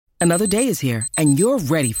Another day is here, and you're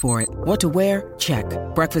ready for it. What to wear? Check.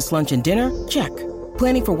 Breakfast, lunch, and dinner? Check.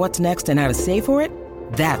 Planning for what's next and how to save for it?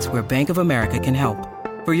 That's where Bank of America can help.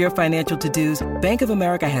 For your financial to-dos, Bank of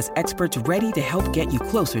America has experts ready to help get you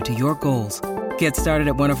closer to your goals. Get started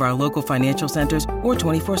at one of our local financial centers or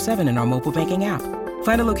 24/7 in our mobile banking app.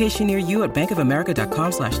 Find a location near you at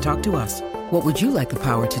bankofamerica.com/talktous. What would you like the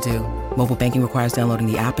power to do? Mobile banking requires downloading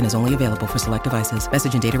the app and is only available for select devices.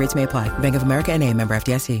 Message and data rates may apply. Bank of America N.A., member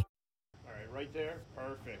FDIC. All right, right there.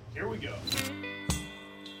 Perfect. Here we go.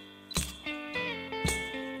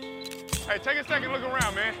 Hey, take a second, look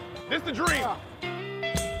around, man. This the dream.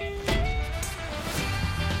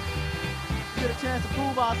 Get a chance to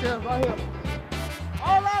prove ourselves right here.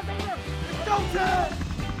 All right, man. It's showtime.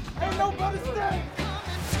 Ain't no better stay.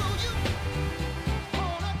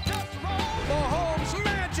 Mahomes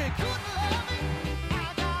magic. Oh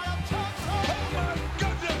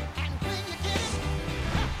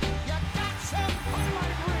my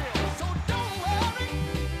goodness. So don't worry,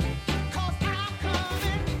 'cause I'm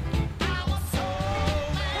coming. I'm a soul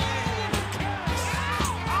man.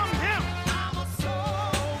 I'm him. I'm a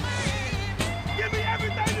soul man. Give me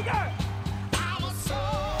everything you got. I'm a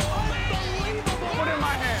soul man. Unbelievable. Put it in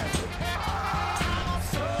my hand. I'm a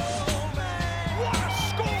soul man. What a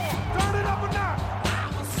score. Turn it up a notch.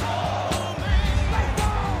 I'm a soul man. Let's go.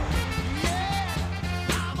 Yeah,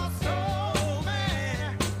 I'm a soul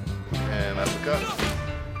man. And that's the cut.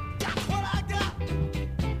 Got what I got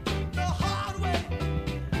the hard way,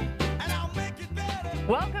 and I'll make it better.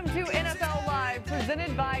 Welcome to NFL Live,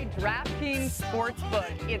 presented by DraftKings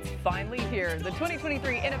Sportsbook. It's finally here. The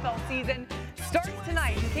 2023 NFL season starts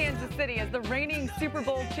tonight in Kansas City as the reigning Super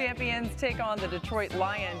Bowl champions take on the Detroit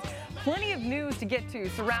Lions. Plenty of news to get to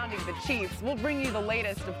surrounding the Chiefs. We'll bring you the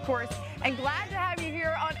latest, of course, and glad to have you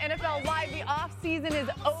here on NFL Live. The offseason is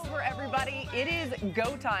over, everybody. It is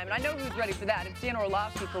go time, and I know who's ready for that. It's Dan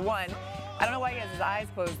Orlovsky, for one. I don't know why he has his eyes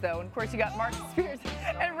closed, though. And, of course, you got Marcus Spears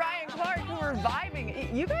and Ryan Clark, who are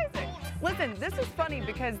vibing. You guys, listen, this is funny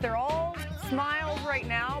because they're all smiles right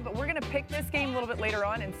now, but we're going to pick this game a little bit later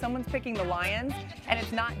on, and someone's picking the Lions, and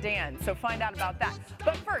it's not Dan, so find out about that.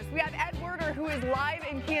 But first, we have Ed Werder, who is live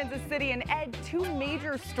in Kansas City. And, Ed, two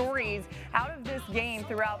major stories out of this game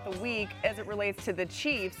throughout the week as it relates to the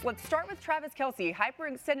Chiefs. Let's start with Travis Kelce.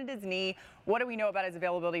 Hyperextended his knee. What do we know about his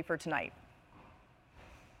availability for tonight?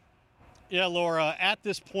 Yeah, Laura, at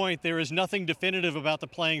this point, there is nothing definitive about the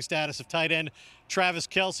playing status of tight end Travis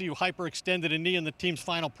Kelce, who hyperextended a knee in the team's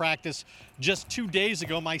final practice just 2 days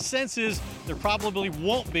ago. My sense is there probably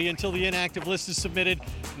won't be until the inactive list is submitted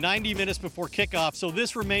 90 minutes before kickoff, so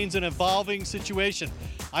this remains an evolving situation.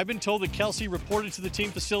 I've been told that Kelce reported to the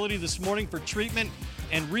team facility this morning for treatment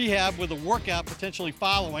and rehab with a workout potentially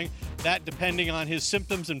following, that depending on his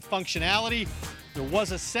symptoms and functionality. There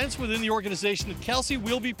was a sense within the organization that Kelce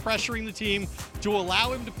will be pressuring the team to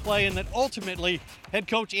allow him to play, and that ultimately head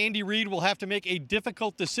coach Andy Reid will have to make a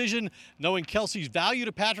difficult decision, knowing Kelce's value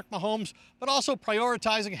to Patrick Mahomes, but also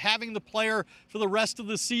prioritizing having the player for the rest of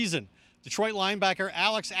the season. Detroit linebacker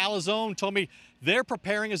Alex Alazone told me they're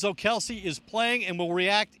preparing as though Kelce is playing and will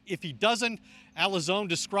react if he doesn't. Alazone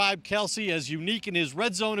described Kelce as unique in his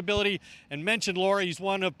red zone ability and mentioned, Laura, he's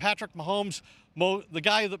one of Patrick Mahomes' the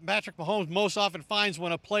guy that Patrick Mahomes most often finds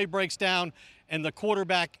when a play breaks down and the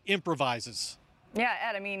quarterback improvises. Yeah,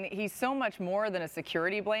 Ed, I mean, he's so much more than a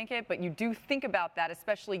security blanket, but you do think about that,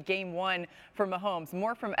 especially game one for Mahomes.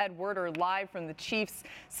 More from Ed Werder live from the Chiefs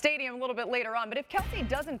Stadium a little bit later on. But if Kelce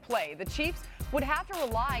doesn't play, the Chiefs would have to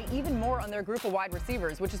rely even more on their group of wide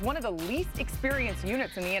receivers, which is one of the least experienced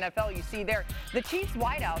units in the NFL. You see there, the Chiefs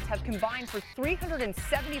wideouts have combined for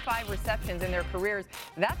 375 receptions in their careers.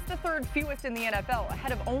 That's the third fewest in the NFL,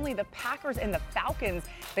 ahead of only the Packers and the Falcons.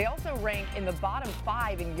 They also rank in the bottom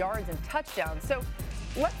 5 in yards and touchdowns. So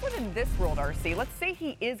let's live in this world, RC. Let's say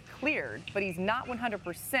he is cleared, but he's not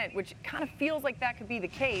 100%, which kind of feels like that could be the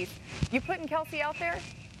case. You putting Kelce out there?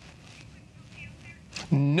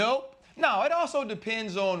 Nope. No, it also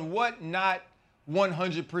depends on what not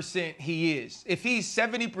 100% he is. If he's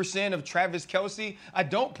 70% of Travis Kelce, I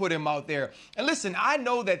don't put him out there. And listen, I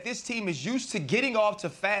know that this team is used to getting off to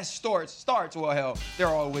fast starts. Well, hell, they're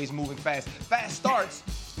always moving fast. Fast starts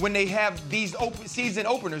when they have these season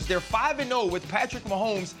openers. They're 5-0 with Patrick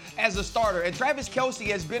Mahomes as a starter. And Travis Kelce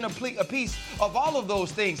has been a piece of all of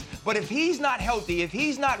those things. But if he's not healthy, if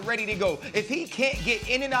he's not ready to go, if he can't get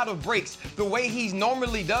in and out of breaks the way he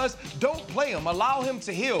normally does, don't play him. Allow him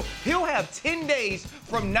to heal. He'll have 10 days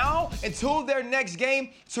from now until their next game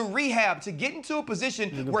to rehab, to get into a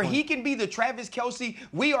position where he can be the Travis Kelce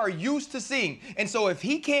we are used to seeing. And so if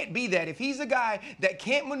he can't be that, if he's a guy that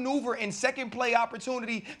can't maneuver in second play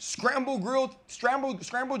opportunity scramble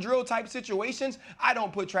drill type situations, I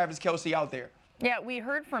don't put Travis Kelce out there. Yeah, we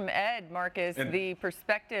heard from Ed, Marcus, the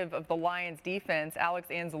perspective of the Lions defense, Alex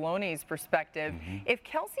Anzalone's perspective. If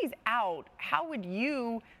Kelce's out, how would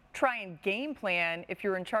you try and game plan if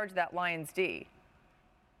you're in charge of that Lions D?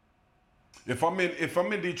 If I'm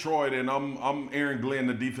in Detroit and I'm Aaron Glenn,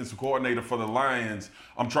 the defensive coordinator for the Lions,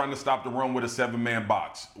 I'm trying to stop the run with a 7-man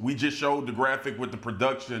box. We just showed the graphic with the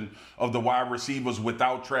production of the wide receivers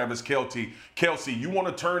without Travis Kelce. Kelce, you want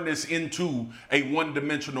to turn this into a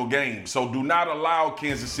one-dimensional game. So do not allow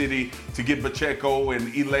Kansas City to get Pacheco and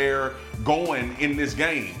Hilaire going in this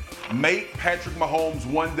game. Make Patrick Mahomes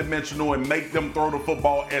one-dimensional and make them throw the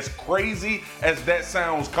football, as crazy as that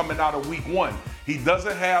sounds coming out of week 1. He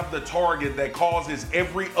doesn't have the target that causes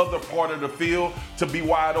every other part of the field to be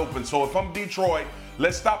wide open. So if I'm Detroit,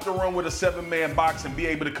 let's stop the run with a 7-man box and be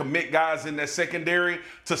able to commit guys in that secondary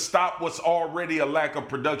to stop what's already a lack of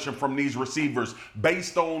production from these receivers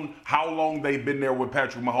based on how long they've been there with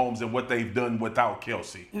Patrick Mahomes and what they've done without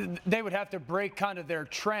Kelce. They would have to break kind of their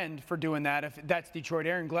trend for doing that if that's Detroit.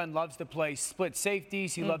 Aaron Glenn loves to play split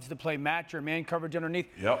safeties. He loves to play match or man coverage underneath.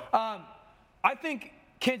 Yep. I think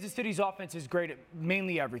Kansas City's offense is great at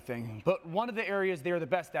mainly everything, but one of the areas they're the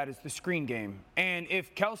best at is the screen game. And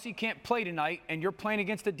if Kelce can't play tonight and you're playing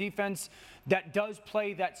against a defense that does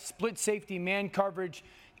play that split safety man coverage,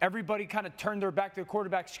 everybody kind of turned their back to the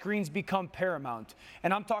quarterback, screens become paramount.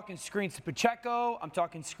 And I'm talking screens to Pacheco, I'm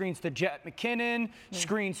talking screens to Jet McKinnon,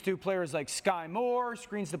 screens to players like Sky Moore,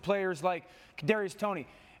 screens to players like Kadarius Toney.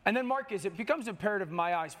 And then, Marcus, it becomes imperative in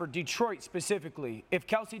my eyes for Detroit specifically, if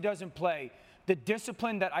Kelce doesn't play, the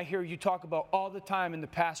discipline that I hear you talk about all the time in the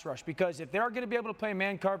pass rush, because if they're going to be able to play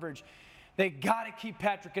man coverage, they got to keep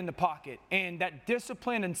Patrick in the pocket. And that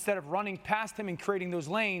discipline, instead of running past him and creating those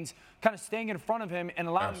lanes, kind of staying in front of him and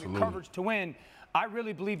allowing the coverage to win, I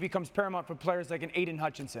really believe becomes paramount for players like an Aiden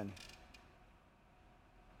Hutchinson.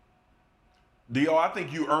 Dio, I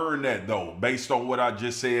think you earned that, though, based on what I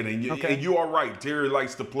just said. And you are right. Aaron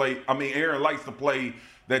likes to play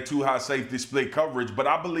that too-high safety split coverage. But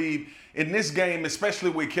I believe in this game, especially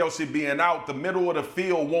with Kelce being out, the middle of the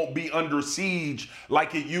field won't be under siege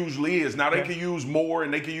like it usually is. Now, they can use Moore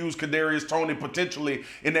and they can use Kadarius Toney potentially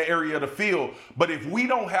in the area of the field. But if we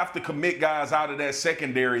don't have to commit guys out of that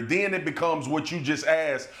secondary, then it becomes what you just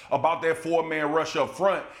asked about that 4-man rush up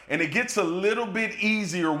front. And it gets a little bit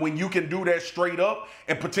easier when you can do that straight up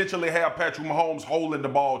and potentially have Patrick Mahomes holding the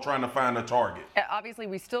ball trying to find a target. Obviously,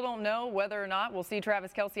 we still don't know whether or not we'll see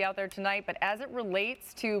Travis Kelce out there tonight, but as it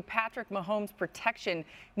relates to Patrick Mahomes' protection,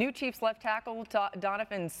 new Chiefs left tackle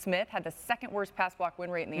Donovan Smith had the second worst pass block win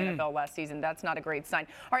rate in the NFL last season. That's not a great sign.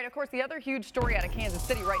 All right, of course, the other huge story out of Kansas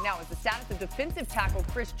City right now is the status of defensive tackle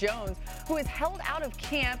Chris Jones, who is held out of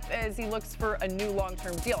camp as he looks for a new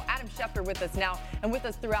long-term deal. Adam Schefter with us now and with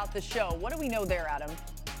us throughout the show. What do we know there, Adam?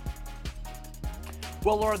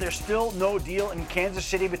 Well, Laura, there's still no deal in Kansas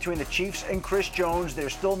City between the Chiefs and Chris Jones.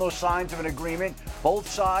 There's still no signs of an agreement. Both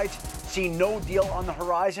sides see no deal on the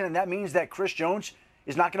horizon, and that means that Chris Jones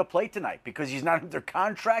is not going to play tonight because he's not under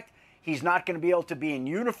contract. He's not going to be able to be in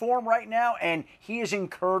uniform right now, and he has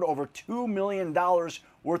incurred over $2 million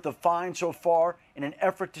worth of fines so far in an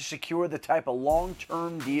effort to secure the type of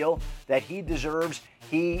long-term deal that he deserves,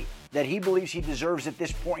 that he believes he deserves at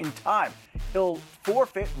this point in time. He'll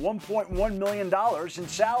forfeit $1.1 million in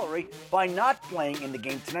salary by not playing in the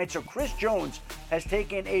game tonight. So Chris Jones has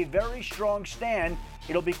taken a very strong stand.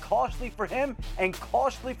 It'll be costly for him and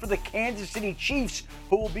costly for the Kansas City Chiefs,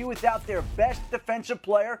 who will be without their best defensive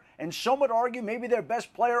player, and some would argue maybe their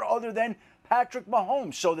best player other than Patrick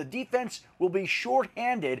Mahomes. So the defense will be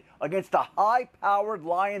shorthanded against a high-powered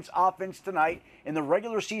Lions offense tonight in the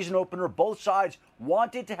regular season opener. Both sides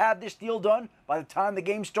wanted to have this deal done by the time the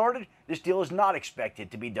game started. This deal is not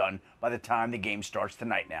expected to be done by the time the game starts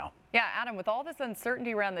tonight now. Yeah, Adam, with all this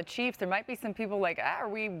uncertainty around the Chiefs, there might be some people like, are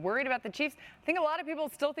we worried about the Chiefs? I think a lot of people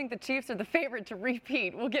still think the Chiefs are the favorite to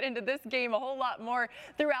repeat. We'll get into this game a whole lot more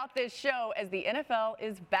throughout this show as the NFL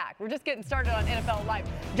is back. We're just getting started on NFL Live.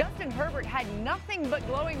 Justin Herbert had nothing but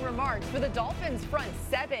glowing remarks for the Dolphins front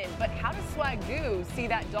seven, but how does Swagoo see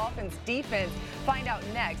that Dolphins defense? Find out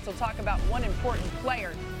next. We'll talk about one important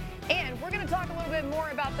player. And we're going to talk a little bit more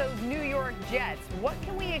about those New York Jets. What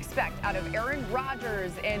can we expect out of Aaron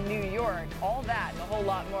Rodgers in New York? All that and a whole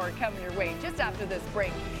lot more coming your way just after this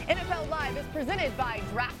break. NFL Live is presented by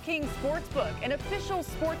DraftKings Sportsbook, an official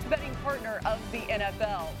sports betting partner of the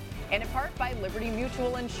NFL. And in part by Liberty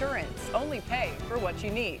Mutual Insurance. Only pay for what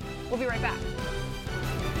you need. We'll be right back.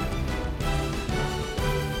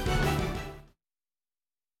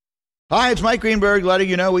 Hi, it's Mike Greenberg letting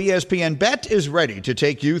you know ESPN Bet is ready to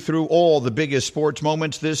take you through all the biggest sports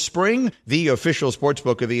moments this spring. The official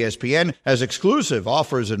sportsbook of ESPN has exclusive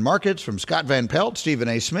offers and markets from Scott Van Pelt, Stephen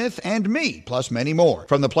A. Smith, and me, plus many more.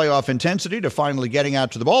 From the playoff intensity to finally getting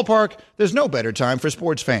out to the ballpark, there's no better time for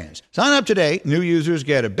sports fans. Sign up today. New users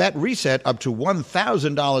get a bet reset up to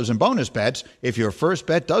 $1,000 in bonus bets if your first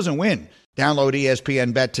bet doesn't win. Download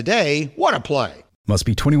ESPN Bet today. What a play. Must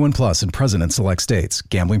be 21 plus and present in select states.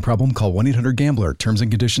 Gambling problem? Call 1-800-GAMBLER. Terms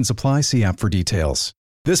and conditions apply. See app for details.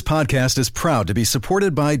 This podcast is proud to be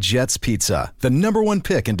supported by Jets Pizza, the #1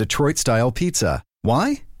 pick in Detroit-style pizza.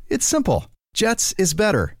 Why? It's simple. Jets is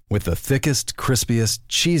better. With the thickest, crispiest,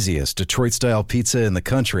 cheesiest Detroit-style pizza in the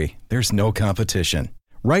country, there's no competition.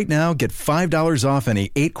 Right now, get $5 off any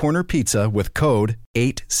 8-corner pizza with code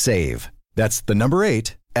 8SAVE. That's the number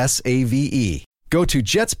 8, SAVE. Go to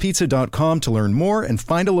jetspizza.com to learn more and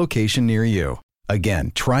find a location near you.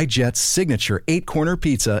 Again, try Jet's signature 8-corner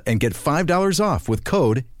pizza and get $5 off with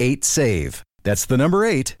code 8SAVE. That's the number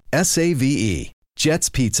 8, SAVE. Jet's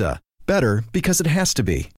Pizza. Better because it has to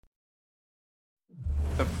be.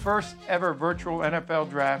 The first ever virtual NFL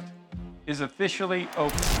draft is officially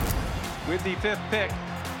open. With the 5th pick,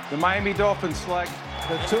 the Miami Dolphins select.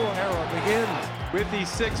 The Tua era begins. With the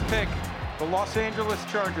 6th pick, the Los Angeles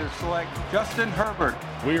Chargers select Justin Herbert.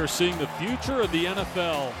 We are seeing the future of the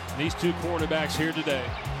NFL. These two quarterbacks here today.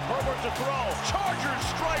 Herbert to throw. Chargers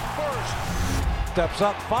strike first. Steps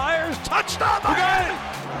up, fires, touchdown. You got it.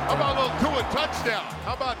 How about a little Tua touchdown?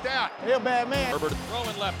 How about that? Hey, bad man. Herbert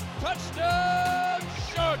throwing left. Touchdown,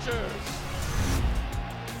 Chargers.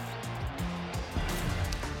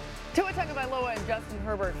 Tua Tagovailoa and Justin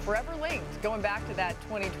Herbert forever linked. Going back to that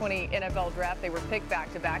 2020 NFL draft, they were picked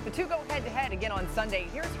back-to-back. The two go head-to-head again on Sunday.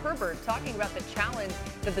 Here's Herbert talking about the challenge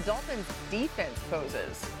that the Dolphins' defense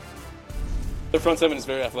poses. Their front seven is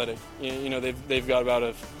very athletic. You know, they've got about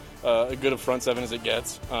as good a front seven as it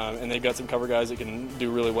gets, and they've got some cover guys that can do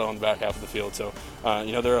really well on the back half of the field. So,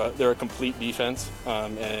 you know, they're a complete defense,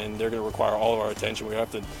 and they're going to require all of our attention. We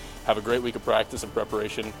have to have a great week of practice and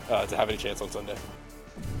preparation to have any chance on Sunday.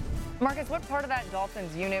 Marcus, what part of that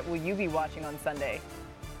Dolphins unit will you be watching on Sunday?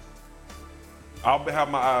 I'll have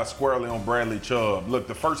my eyes squarely on Bradley Chubb. Look,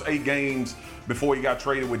 the first 8 games before he got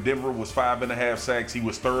traded with Denver was 5.5 sacks. He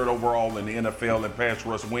was 3rd overall in the NFL in pass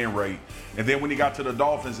rush win rate. And then when he got to the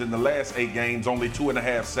Dolphins in the last 8 games, only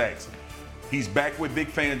 2.5 sacks. He's back with Vic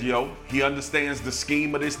Fangio. He understands the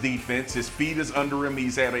scheme of this defense. His feet is under him.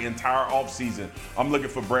 He's had an entire offseason. I'm looking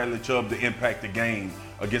for Bradley Chubb to impact the game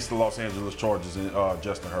against the Los Angeles Chargers and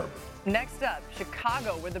Justin Herbert. Next up,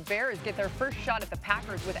 Chicago, where the Bears get their first shot at the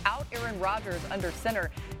Packers without Aaron Rodgers under center.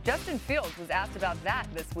 Justin Fields was asked about that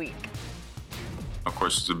this week. Of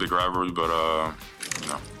course, it's a big rivalry, but, you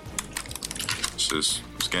know, it's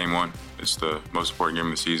game one. It's the most important game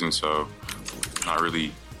of the season, so not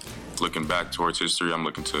really looking back towards history. I'm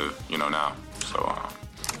looking to, you know, now. So,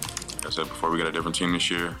 like I said before, we got a different team this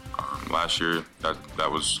year. Last year,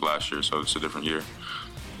 that was last year, so it's a different year.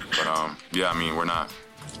 But, yeah, I mean, we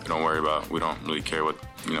don't really care what,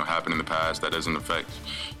 you know, happened in the past. That doesn't affect,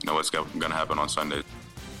 you know, what's going to happen on Sunday.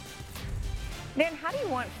 Dan, how do you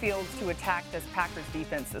want Fields to attack this Packers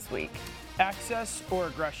defense this week? Access or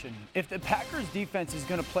aggression. If the Packers defense is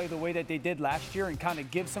going to play the way that they did last year and kind of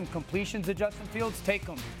give some completions to Justin Fields, take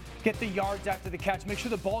them. Get the yards after the catch. Make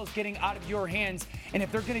sure the ball is getting out of your hands. And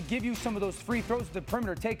if they're going to give you some of those free throws to the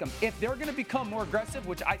perimeter, take them. If they're going to become more aggressive,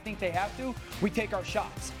 which I think they have to, we take our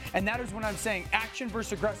shots. And that is what I'm saying. Action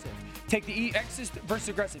versus aggressive. Take the access versus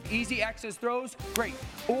aggressive. Easy access throws, great.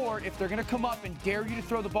 Or if they're going to come up and dare you to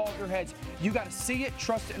throw the ball at your heads, you got to see it,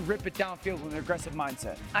 trust it, and rip it downfield with an aggressive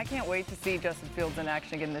mindset. I can't wait to see Justin Fields in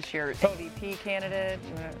action again this year. MVP candidate?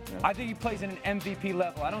 I think he plays at an MVP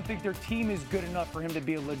level. I don't think their team is good enough for him to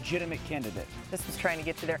be a legitimate candidate. This was trying to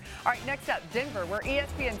get you there. All right, next up, Denver, where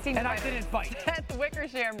ESPN senior writer Seth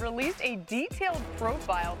Wickersham released a detailed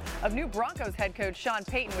profile of new Broncos head coach Sean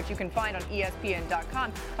Payton, which you can find on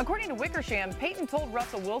ESPN.com. According to Wickersham, Payton told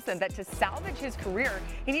Russell Wilson that to salvage his career,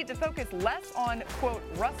 he needed to focus less on, quote,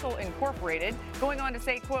 Russell Incorporated, going on to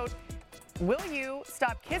say, quote, will you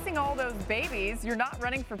stop kissing all those babies? You're not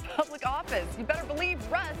running for public office. You better believe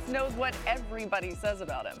Russ knows what everybody says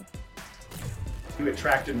about him. You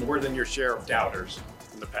attracted more than your share of doubters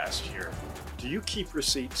in the past year. Do you keep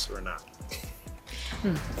receipts or not?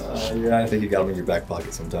 Yeah, I think you got them in your back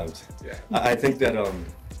pocket sometimes. Yeah. I think that,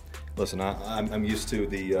 listen, I'm used to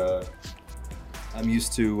the,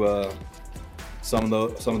 some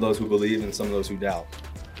of those who believe and some of those who doubt.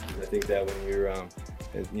 I think that when you're,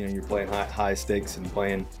 you're playing high stakes and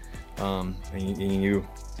playing, and you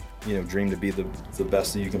dream to be the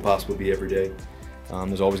best that you can possibly be every day.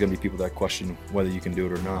 There's always going to be people that question whether you can do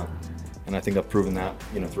it or not. And I think I've proven that,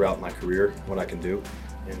 throughout my career, what I can do.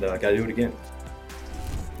 And I got to do it again.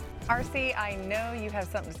 RC, I know you have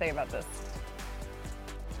something to say about this.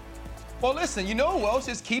 Well, listen, you know who else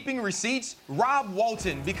is keeping receipts? Rob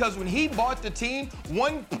Walton, because when he bought the team,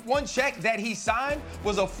 one check that he signed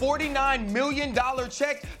was a $49 million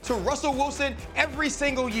check to Russell Wilson every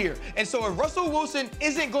single year. And so if Russell Wilson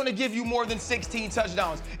isn't going to give you more than 16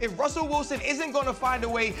 touchdowns, if Russell Wilson isn't going to find a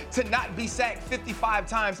way to not be sacked 55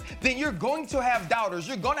 times, then you're going to have doubters.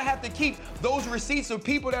 You're going to have to keep those receipts of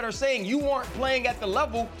people that are saying you weren't playing at the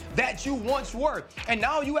level that you once were. And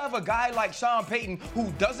now you have a guy like Sean Payton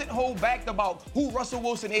who doesn't hold back about who Russell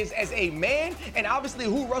Wilson is as a man and obviously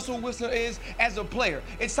who Russell Wilson is as a player.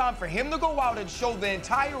 It's time for him to go out and show the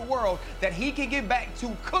entire world that he can get back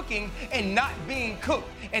to cooking and not being cooked.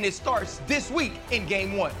 And it starts this week in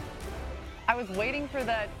Game 1. I was waiting for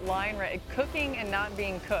that line, right? Cooking and not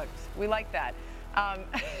being cooked. We like that.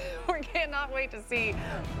 We cannot wait to see.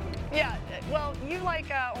 Yeah, well, you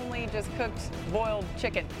like only just cooked boiled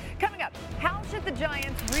chicken. Coming up, how should the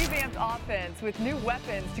Giants' revamped offense with new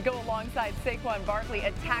weapons to go alongside Saquon Barkley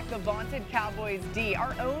attack the vaunted Cowboys D?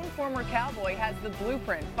 Our own former Cowboy has the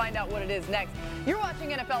blueprint. Find out what it is next. You're watching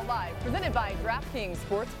NFL Live, presented by DraftKings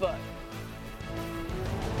Sportsbook.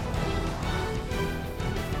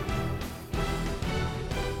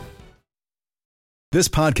 This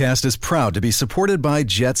podcast is proud to be supported by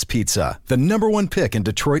Jets Pizza, the #1 pick in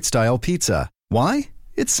Detroit-style pizza. Why?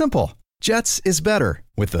 It's simple. Jets is better.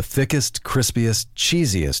 With the thickest, crispiest,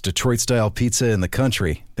 cheesiest Detroit-style pizza in the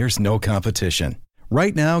country, there's no competition.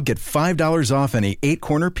 Right now, get $5 off any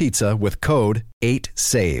 8-corner pizza with code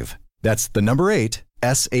 8SAVE. That's the number 8,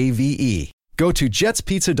 S-A-V-E. Go to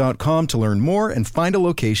jetspizza.com to learn more and find a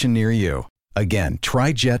location near you. Again,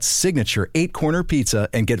 try Jet's signature 8-corner pizza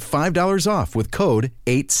and get $5 off with code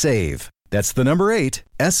 8SAVE. That's the number 8,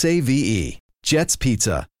 S-A-V-E. Jet's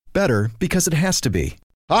Pizza. Better because it has to be.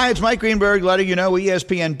 Hi, it's Mike Greenberg letting you know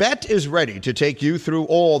ESPN Bet is ready to take you through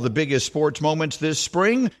all the biggest sports moments this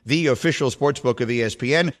spring. The official sportsbook of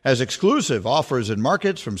ESPN has exclusive offers and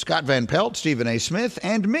markets from Scott Van Pelt, Stephen A. Smith,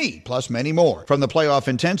 and me, plus many more. From the playoff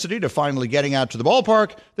intensity to finally getting out to the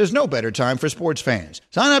ballpark, there's no better time for sports fans.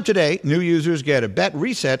 Sign up today. New users get a bet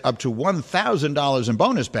reset up to $1,000 in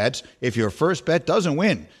bonus bets if your first bet doesn't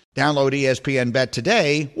win. Download ESPN Bet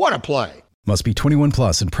today. What a play. Must be 21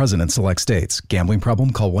 plus and present in select states. Gambling problem?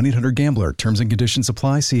 Call 1-800-GAMBLER. Terms and conditions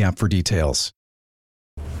apply. See app for details.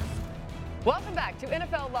 Welcome back to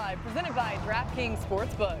NFL Live, presented by DraftKings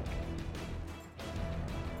Sportsbook.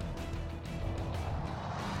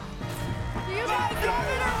 You guys got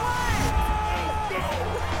it or what?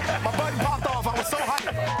 My button popped off. I was so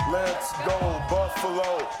hyped. Let's go,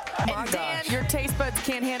 Buffalo. And Dan, your taste buds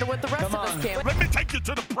can't handle what the rest of us can. Let me take you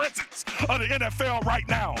to the presence of the NFL right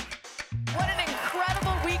now. What an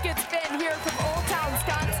incredible week it's been here from Old Town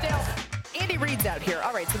Scottsdale. Andy Reid's out here.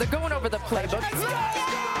 All right, so they're going over the playbook.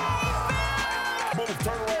 Move,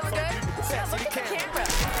 turn around. Feel good? Yeah, look at the camera.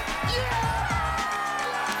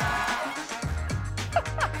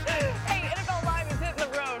 Hey, NFL Live is hitting the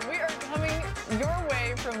road. We are coming your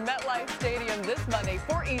way from MetLife Stadium this Monday,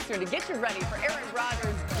 4 Eastern, to get you ready for Aaron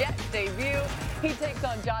Rodgers' Jets debut. He takes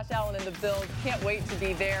on Josh Allen and the Bills. Can't wait to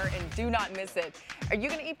be there, and do not miss it. Are you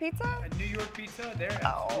going to eat pizza? A New York pizza, there.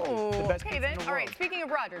 Oh, the best okay pizza then. in the All right, world. speaking of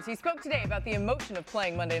Rodgers, he spoke today about the emotion of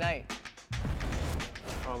playing Monday night.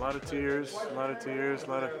 A lot of tears, a lot of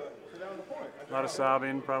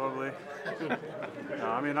sobbing, probably. No,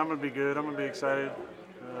 I mean, I'm gonna be good. I'm gonna be excited.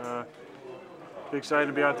 Be excited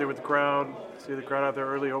to be out there with the crowd. See the crowd out there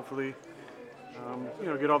early, hopefully.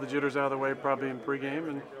 Get all the jitters out of the way, probably in pregame,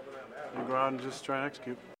 and go out and just try and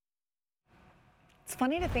execute. It's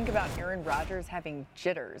funny to think about Aaron Rodgers having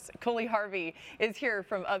jitters. Coley Harvey is here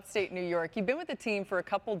from upstate New York. You've been with the team for a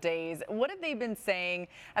couple days. What have they been saying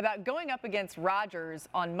about going up against Rodgers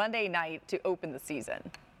on Monday night to open the season?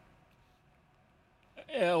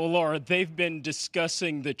 Well, Laura, they've been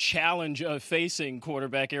discussing the challenge of facing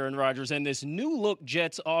quarterback Aaron Rodgers and this new-look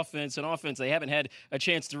Jets offense, an offense they haven't had a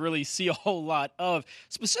chance to really see a whole lot of.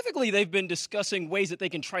 Specifically, they've been discussing ways that they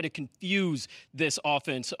can try to confuse this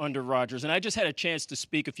offense under Rodgers. And I just had a chance to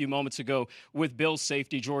speak a few moments ago with Bills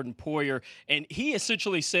safety Jordan Poyer, and he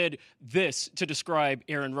essentially said this to describe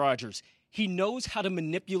Aaron Rodgers. He knows how to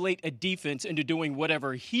manipulate a defense into doing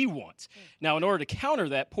whatever he wants. Now, in order to counter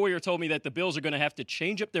that, Poyer told me that the Bills are going to have to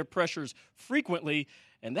change up their pressures frequently,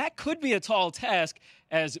 and that could be a tall task,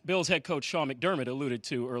 as Bills head coach Sean McDermott alluded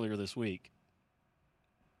to earlier this week.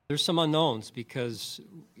 There's some unknowns because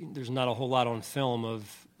there's not a whole lot on film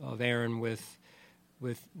of Aaron with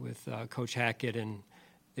Coach Hackett, and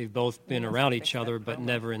they've both been around each other, but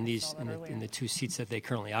never in the two seats that they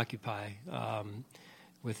currently occupy,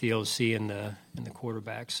 with the OC and the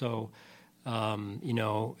quarterback. So, it's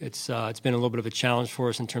been a little bit of a challenge for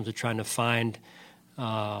us in terms of trying to find,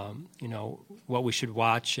 what we should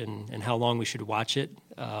watch and how long we should watch it.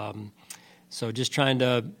 So just trying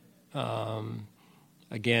to,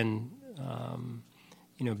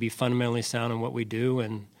 be fundamentally sound in what we do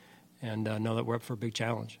and know that we're up for a big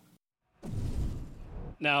challenge.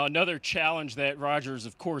 Now, another challenge that Rodgers,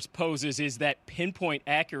 of course, poses is that pinpoint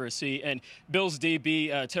accuracy. And Bills DB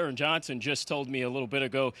Taron Johnson just told me a little bit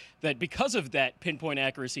ago that because of that pinpoint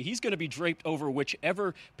accuracy, he's going to be draped over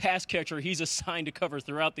whichever pass catcher he's assigned to cover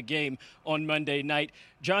throughout the game on Monday night.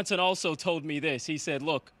 Johnson also told me this. He said,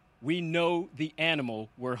 look, we know the animal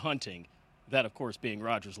we're hunting. That, of course, being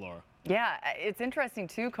Rodgers, Laura. Yeah, it's interesting,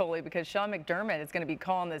 too, Coley, because Sean McDermott is going to be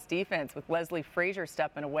calling this defense with Leslie Frazier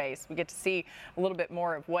stepping away. So we get to see a little bit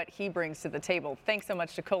more of what he brings to the table. Thanks so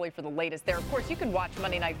much to Coley for the latest there. Of course, you can watch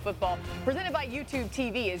Monday Night Football presented by YouTube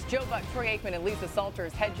TV as Joe Buck, Troy Aikman, and Lisa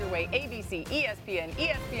Salters head your way. ABC, ESPN,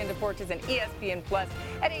 ESPN Deportes, and ESPN Plus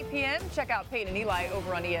at 8 p.m. Check out Peyton and Eli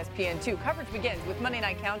over on ESPN2. Coverage begins with Monday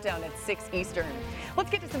Night Countdown at 6 Eastern. Let's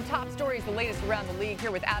get to some top stories, the latest around the league here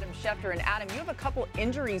with Adam Schefter. And Adam, you have a couple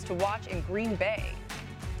injuries to watch in Green Bay.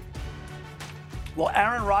 Well,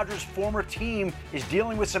 Aaron Rodgers' former team is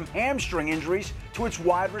dealing with some hamstring injuries to its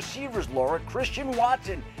wide receivers, Laura. Christian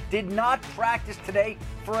Watson did not practice today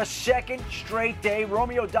for a second straight day.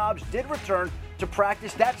 Romeo Doubs did return to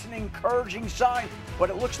practice. That's an encouraging sign, but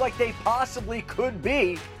it looks like they possibly could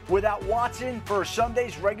be without Watson for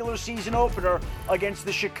Sunday's regular season opener against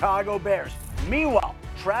the Chicago Bears. Meanwhile,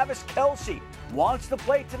 Travis Kelce wants to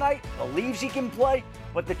play tonight, believes he can play,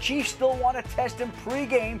 but the Chiefs still want to test him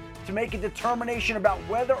pregame to make a determination about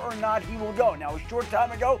whether or not he will go. Now, a short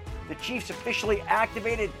time ago, the Chiefs officially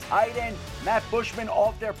activated tight end Matt Bushman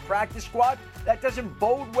off their practice squad. That doesn't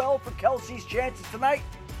bode well for Kelce's chances tonight,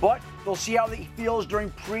 but they'll see how he feels during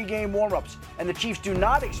pregame warmups. And the Chiefs do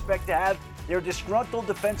not expect to have their disgruntled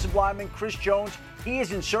defensive lineman Chris Jones. He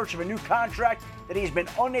is in search of a new contract that he's been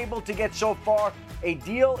unable to get so far. A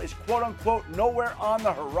deal is quote-unquote nowhere on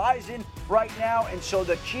the horizon right now, and so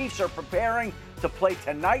the Chiefs are preparing to play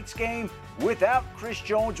tonight's game without Chris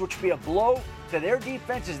Jones, which would be a blow to their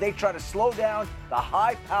defense as they try to slow down the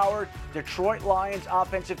high-powered Detroit Lions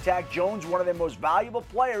offensive tackle. Jones, one of their most valuable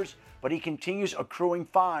players, but he continues accruing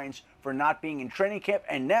fines for not being in training camp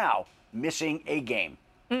and now missing a game.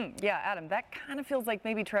 Yeah, Adam, that kind of feels like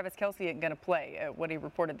maybe Travis Kelce isn't going to play, what he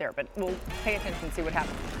reported there, but we'll pay attention and see what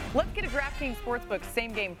happens. Let's get a DraftKings Sportsbook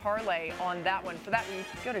same-game parlay on that one. For that, we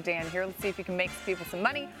go to Dan here. Let's see if he can make people some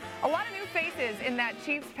money. A lot of new faces in that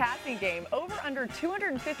Chiefs passing game. Over under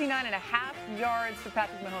 259.5 yards for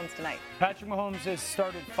Patrick Mahomes tonight. Patrick Mahomes has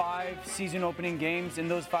started 5 season-opening games. In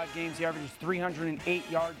those 5 games, he averages 308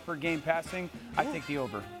 yards per game passing. I take the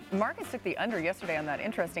over. Marcus took the under yesterday on that.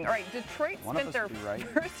 Interesting. All right, Detroit spent their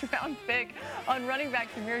first-round pick on running back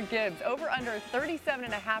Jahmyr Gibbs. Over under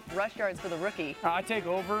 37.5 rush yards for the rookie. I take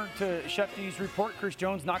over to Shefty's report. Chris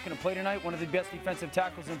Jones not going to play tonight. One of the best defensive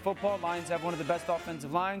tackles in football. Lions have one of the best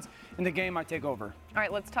offensive lines in the game. I take over. All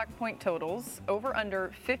right, let's talk point totals. Over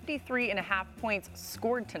under 53.5 points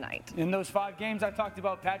scored tonight. In those 5 games I talked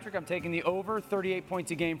about, Patrick, I'm taking the over. 38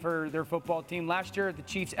 points a game for their football team. Last year, the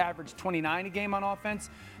Chiefs averaged 29 a game on offense.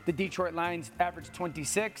 The Detroit Lions averaged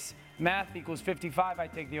 26. Math equals 55. I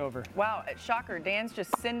take the over. Wow, shocker. Dan's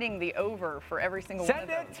just sending the over for every single one of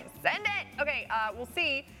those. Send it! Okay, we'll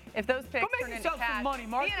see if those picks turn into cash. Money,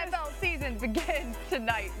 Marcus. The NFL season begins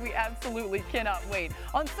tonight. We absolutely cannot wait.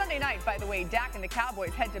 On Sunday night, by the way, Dak and the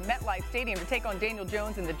Cowboys head to MetLife Stadium to take on Daniel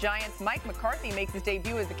Jones and the Giants. Mike McCarthy makes his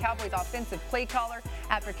debut as the Cowboys' offensive play caller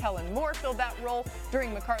after Kellen Moore filled that role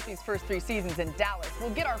during McCarthy's first 3 seasons in Dallas. We'll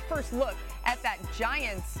get our first look at that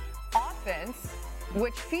Giants offense,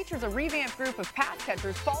 which features a revamped group of pass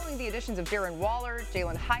catchers following the additions of Darren Waller,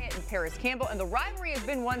 Jalen Hyatt, and Paris Campbell. And the rivalry has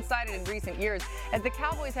been one-sided in recent years as the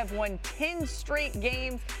Cowboys have won 10 straight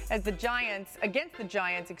games against the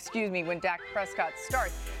Giants, when Dak Prescott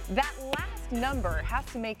starts. That last number has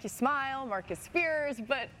to make you smile, Marcus Spears,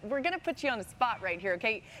 but we're going to put you on the spot right here,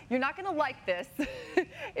 okay? You're not going to like this.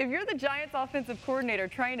 If you're the Giants offensive coordinator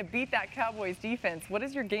trying to beat that Cowboys defense, what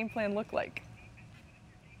does your game plan look like?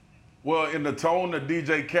 Well, in the tone of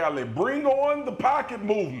DJ Khaled, bring on the pocket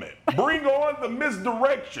movement. Bring on the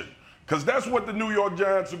misdirection. Because that's what the New York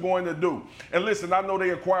Giants are going to do. And listen, I know they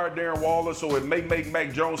acquired Darren Waller, so it may make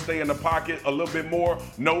Mac Jones stay in the pocket a little bit more.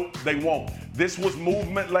 No, they won't. This was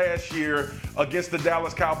movement last year against the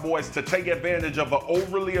Dallas Cowboys to take advantage of an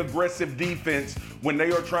overly aggressive defense when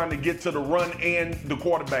they are trying to get to the run and the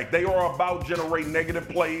quarterback. They are about generating negative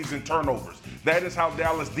plays and turnovers. That is how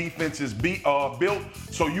Dallas defense is built.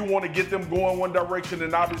 So you want to get them going one direction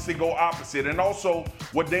and obviously go opposite. And also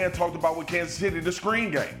what Dan talked about with Kansas City, the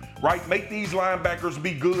screen game, right? Make these linebackers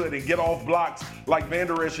be good and get off blocks like Van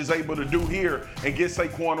Der Esch is able to do here and get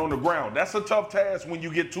Saquon on the ground. That's a tough task when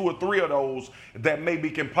you get 2 or 3 of those that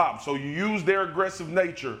maybe can pop. So you use their aggressive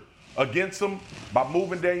nature against them by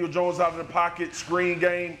moving Daniel Jones out of the pocket, screen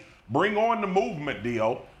game. Bring on the movement,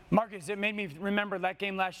 Dio. Marcus, it made me remember that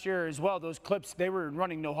game last year as well. Those clips, they were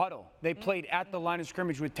running no huddle. They played at the line of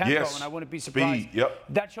scrimmage with tempo, yes. And I wouldn't be surprised. Speed, yep.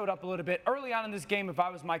 That showed up a little bit. Early on in this game, if I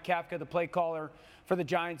was Mike Kafka, the play caller for the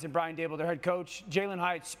Giants, and Brian Daboll, their head coach, Jalen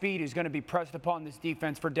Hyatt's speed is going to be pressed upon this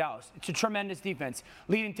defense for Dallas. It's a tremendous defense.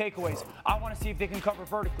 Leading takeaways, I want to see if they can cover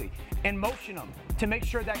vertically and motion them to make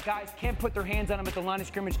sure that guys can't put their hands on them at the line of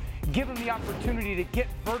scrimmage. Give them the opportunity to get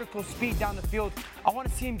vertical speed down the field. I want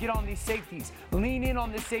to see him get on these safeties, lean in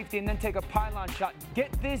on this safety, and then take a pylon shot. Get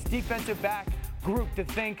this defensive back group to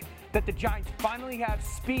think that the Giants finally have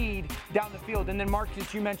speed down the field. And then,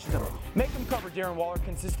 Marcus, you mentioned them. Make them cover Darren Waller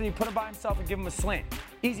consistently, put him by himself and give him a slant.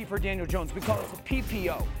 Easy for Daniel Jones. We call this a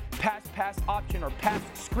PPO, pass option, or pass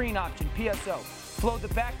screen option, PSO. Flow the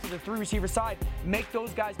back to the 3 receiver side. Make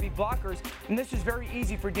those guys be blockers. And this is very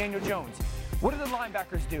easy for Daniel Jones. What do the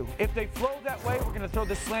linebackers do? If they flow that way, we're going to throw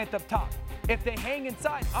the slant up top. If they hang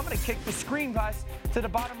inside, I'm going to kick the screen pass to the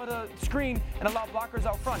bottom of the screen and allow blockers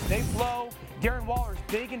out front. They flow. Darren Waller's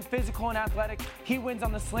big and physical and athletic. He wins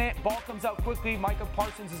on the slant. Ball comes out quickly. Micah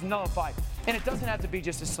Parsons is nullified. And it doesn't have to be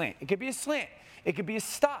just a slant. It could be a slant. It could be a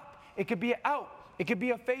stop. It could be an out. It could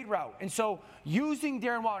be a fade route. And so using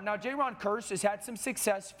Darren Waller. Now, Jaron Kearse has had some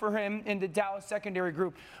success for him in the Dallas secondary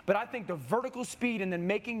group. But I think the vertical speed and then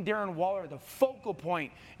making Darren Waller the focal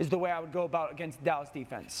point is the way I would go about against Dallas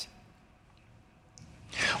defense.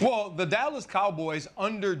 Well, the Dallas Cowboys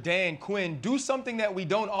under Dan Quinn do something that we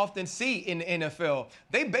don't often see in the NFL.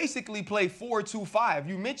 They basically play 4-2-5.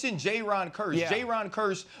 You mentioned Jaron Kearse. Yeah. Jaron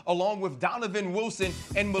Kearse along with Donovan Wilson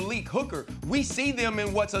and Malik Hooker. We see them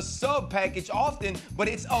in what's a sub package often, but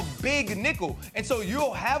it's a big nickel. And so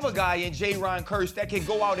you'll have a guy in Jaron Kearse that can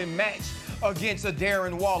go out and match against a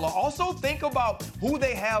Darren Waller. Also think about who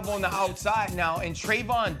they have on the outside now in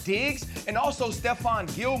Trayvon Diggs and also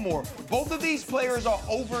Stephon Gilmore. Both of these players are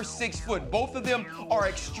over 6 foot. Both of them are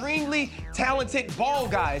extremely talented ball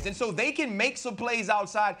guys. And so they can make some plays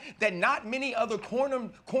outside that not many other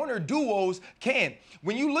corner duos can.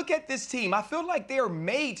 When you look at this team, I feel like they are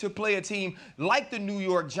made to play a team like the New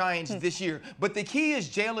York Giants this year. But the key is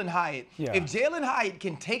Jalen Hyatt. Yeah. If Jalen Hyatt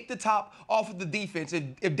can take the top off of the defense,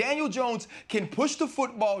 if Daniel Jones can push the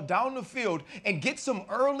football down the field and get some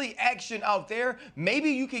early action out there, maybe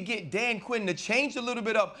you could get Dan Quinn to change a little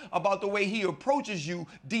bit up about the way he approaches you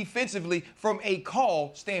defensively from a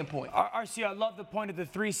call standpoint. RC, I love the point of the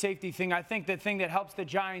 3 safety thing. I think the thing that helps the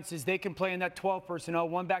Giants is they can play in that 12 personnel,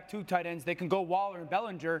 1 back, 2 tight ends. They can go Waller and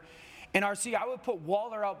Bellinger. And RC, I would put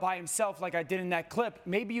Waller out by himself like I did in that clip.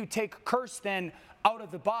 Maybe you take Kearse then out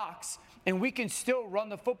of the box, and we can still run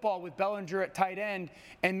the football with Bellinger at tight end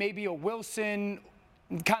and maybe a Wilson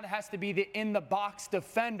kind of has to be the in-the-box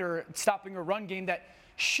defender stopping a run game that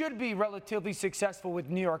should be relatively successful with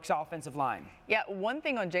New York's offensive line. Yeah, one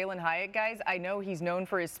thing on Jalen Hyatt, guys, I know he's known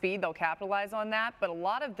for his speed. They'll capitalize on that. But a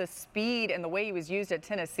lot of the speed and the way he was used at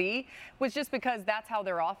Tennessee was just because that's how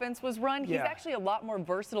their offense was run. He's actually a lot more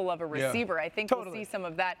versatile of a receiver. I think we'll see some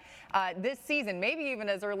of that this season, maybe even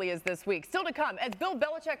as early as this week. Still to come, as Bill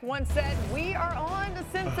Belichick once said, we are on to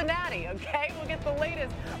Cincinnati, okay? We'll get the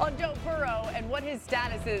latest on Joe Burrow and what his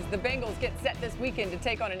status is. The Bengals get set this weekend to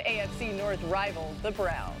take on an AFC North rival, the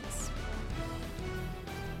Browns.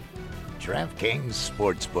 DraftKings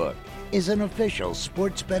Sportsbook is an official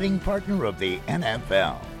sports betting partner of the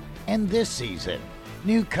NFL. And this season,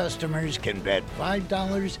 new customers can bet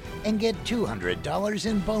 $5 and get $200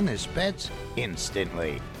 in bonus bets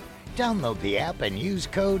instantly. Download the app and use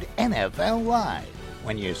code NFLLIVE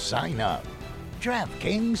when you sign up.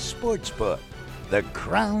 DraftKings Sportsbook. The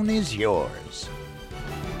crown is yours.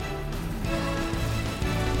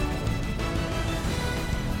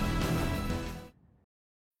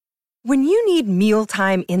 When you need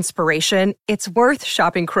mealtime inspiration, it's worth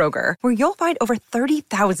shopping Kroger, where you'll find over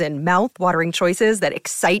 30,000 mouth-watering choices that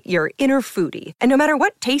excite your inner foodie. And no matter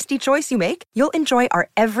what tasty choice you make, you'll enjoy our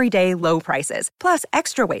everyday low prices, plus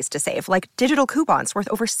extra ways to save, like digital coupons worth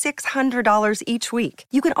over $600 each week.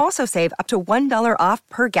 You can also save up to $1 off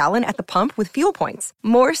per gallon at the pump with fuel points.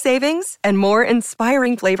 More savings and more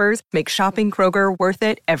inspiring flavors make shopping Kroger worth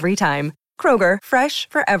it every time. Kroger, fresh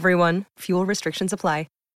for everyone. Fuel restrictions apply.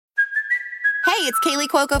 Hey, it's Kaylee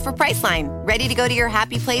Cuoco for Priceline. Ready to go to your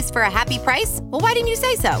happy place for a happy price? Well, why didn't you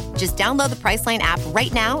say so? Just download the Priceline app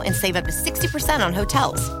right now and save up to 60% on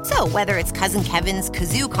hotels. So whether it's Cousin Kevin's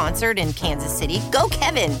Kazoo Concert in Kansas City, go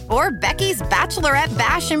Kevin, or Becky's Bachelorette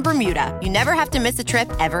Bash in Bermuda, you never have to miss a trip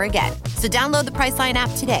ever again. So download the Priceline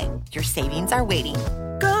app today. Your savings are waiting.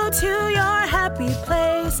 Go to your happy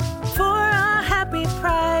place for a happy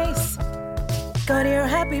price. Go to your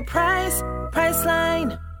happy price,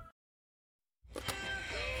 Priceline.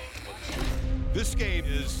 This game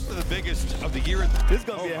is the biggest of the year. This is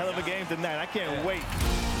going to be a hell of a game tonight. I can't wait.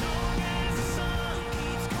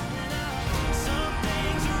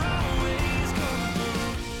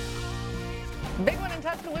 Big one in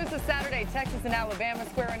Tuscaloosa Saturday. Texas and Alabama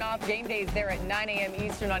squaring off. Game days there at 9 a.m.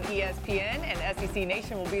 Eastern on ESPN, and SEC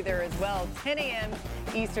Nation will be there as well. 10 a.m.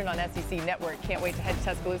 Eastern on SEC Network. Can't wait to head to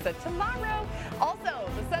Tuscaloosa tomorrow. Also,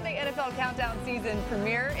 the Sunday NFL Countdown season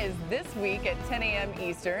premiere is this week at 10 a.m.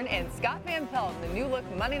 Eastern, and Scott Van Pelt and the new look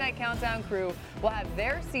Monday Night Countdown crew will have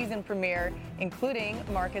their season premiere, including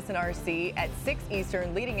Marcus and RC, at 6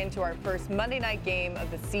 Eastern, leading into our first Monday night game of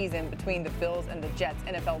the season between the Bills and the Jets.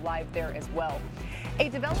 NFL Live there as well. A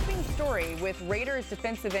developing story with Raiders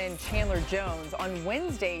defensive end Chandler Jones. On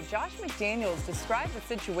Wednesday, Josh McDaniels described the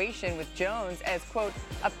situation with Jones as, quote,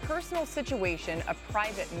 a personal situation, a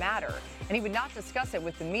private matter, and he would not discuss it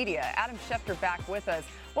with the media. Adam Schefter back with us.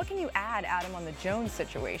 What can you add, Adam, on the Jones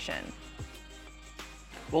situation?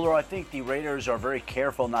 Well, Laura, I think the Raiders are very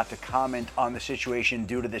careful not to comment on the situation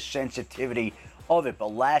due to the sensitivity of it.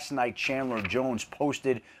 But last night, Chandler Jones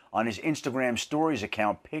posted on his Instagram stories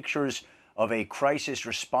account pictures of a crisis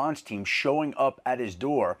response team showing up at his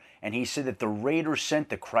door, and he said that the Raiders sent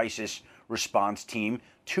the crisis response team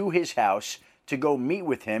to his house to go meet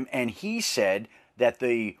with him, and he said that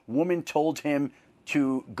the woman told him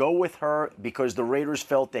to go with her because the Raiders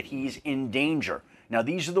felt that he's in danger. Now,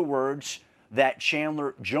 these are the words that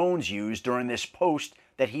Chandler Jones used during this post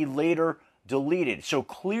that he later deleted. So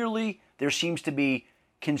clearly there seems to be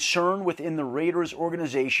concern within the Raiders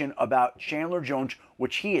organization about Chandler Jones,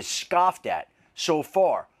 which he has scoffed at so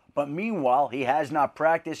far. But meanwhile, he has not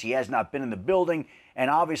practiced, he has not been in the building,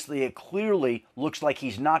 and obviously it clearly looks like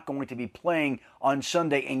he's not going to be playing on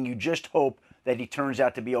Sunday, and you just hope that he turns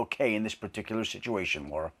out to be okay in this particular situation,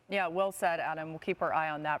 Laura. Yeah, well said, Adam. We'll keep our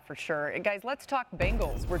eye on that for sure. And guys, let's talk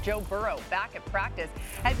Bengals, where Joe Burrow back at practice.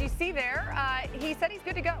 As you see there, he said he's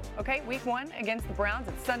good to go. Okay, week 1 against the Browns.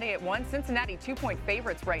 It's Sunday at 1. Cincinnati 2-point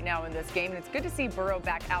favorites right now in this game, and it's good to see Burrow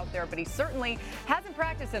back out there, but he certainly hasn't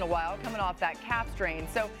practiced in a while, coming off that calf strain.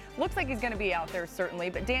 So looks like he's going to be out there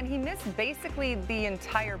certainly. But Dan, he missed basically the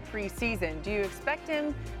entire preseason. Do you expect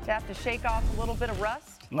him to have to shake off a little bit of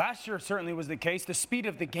rust? Last year certainly was the case. The speed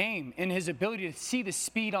of the game and his ability to see the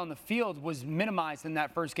speed on the field was minimized in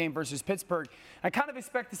that first game versus Pittsburgh. I kind of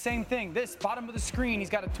expect the same thing. This bottom of the screen, he's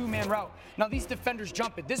got a two-man route. Now these defenders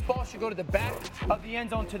jump it. This ball should go to the back of the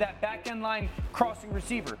end zone to that back end line crossing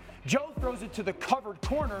receiver. Joe throws it to the covered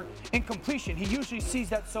corner in completion. He usually sees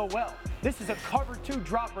that so well. This is a cover 2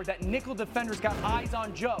 dropper that nickel defender's got eyes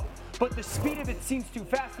on Joe. But the speed of it seems too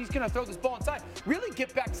fast. He's going to throw this ball inside. Really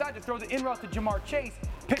get backside to throw the in route to Jamar Chase.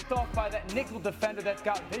 Picked off by that nickel defender that's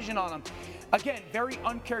got vision on him. Again, very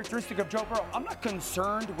uncharacteristic of Joe Burrow. I'm not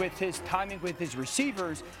concerned with his timing with his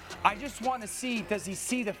receivers. I just want to see, does he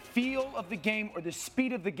see the feel of the game or the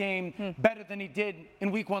speed of the game better than he did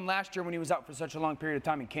in week 1 last year when he was out for such a long period of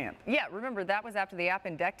time in camp? Yeah, remember, that was after the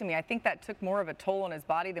appendectomy. I think that took more of a toll on his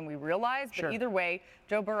body than we realized. But either way,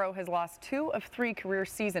 Joe Burrow has lost 2 of 3 career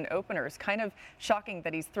season openers. Kind of shocking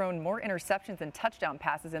that he's thrown more interceptions and touchdown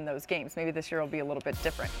passes in those games. Maybe this year will be a little bit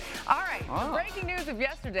different. All right, the breaking news of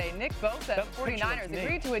yesterday, Nick Bosa of the 49ers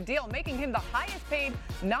agreed to a deal making him the highest paid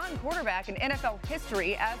non-quarterback in NFL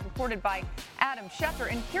history, as reported by Adam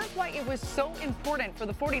Schefter. And here's why it was so important for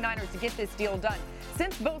the 49ers to get this deal done.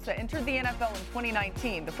 Since Bosa entered the NFL in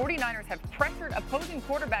 2019, the 49ers have pressured opposing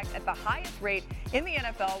quarterbacks at the highest rate in the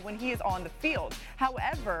NFL when he is on the field.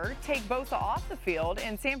 However, take Bosa off the field,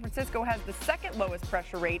 and San Francisco has the second lowest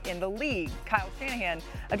pressure rate in the league. Kyle Shanahan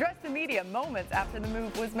addressed the media moments after the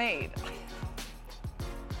move was made.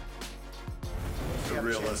 What's a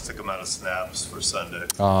realistic amount of snaps for Sunday?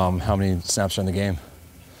 How many snaps are in the game?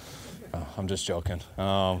 Oh, I'm just joking.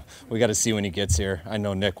 We got to see when he gets here. I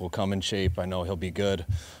know Nick will come in shape. I know he'll be good.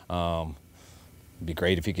 It'd be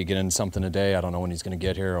great if he could get into something today. I don't know when he's going to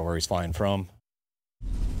get here or where he's flying from.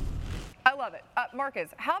 I love it.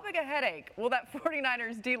 Marcus, how big a headache will that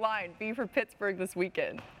 49ers D-line be for Pittsburgh this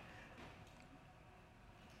weekend?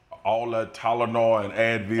 All that Tylenol and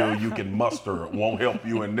Advil you can muster won't help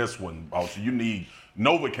you in this one. Also, you need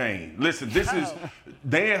Novocaine. Listen, this is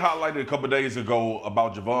Dan highlighted a couple days ago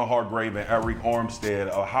about Javon Hargrave and Eric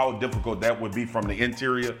Armstead, how difficult that would be from the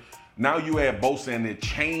interior. Now you add Bosa and it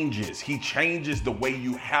changes. He changes the way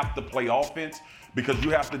you have to play offense because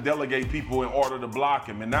you have to delegate people in order to block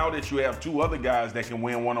him. And now that you have two other guys that can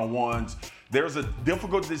win one-on-ones, there's a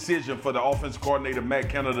difficult decision for the offensive coordinator, Matt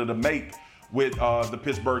Canada, to make with the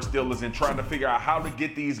Pittsburgh Steelers and trying to figure out how to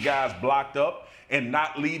get these guys blocked up and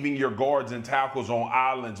not leaving your guards and tackles on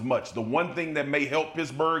islands much. The one thing that may help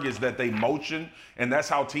Pittsburgh is that they motion, and that's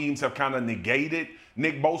how teams have kind of negated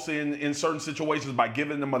Nick Bosa in certain situations by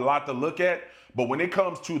giving them a lot to look at. But when it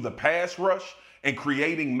comes to the pass rush and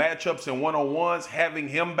creating matchups and one-on-ones, having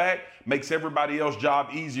him back makes everybody else's job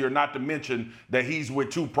easier, not to mention that he's with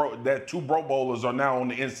two Pro Bowlers are now on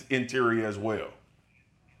the interior as well.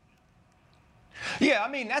 Yeah, I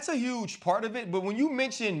mean, that's a huge part of it. But when you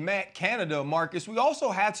mention Matt Canada, Marcus, we also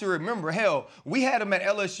have to remember, hell, we had him at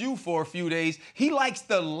LSU for a few days. He likes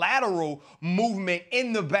the lateral movement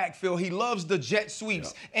in the backfield. He loves the jet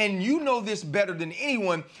sweeps. Yeah. And you know this better than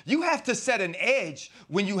anyone. You have to set an edge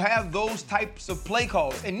when you have those types of play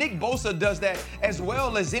calls. And Nick Bosa does that as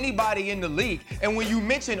well as anybody in the league. And when you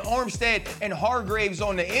mention Armstead and Hargraves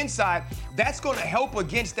on the inside, that's going to help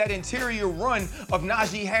against that interior run of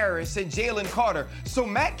Najee Harris and Jalen Carter. So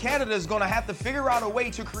Matt Canada is going to have to figure out a way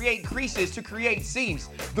to create creases, to create seams.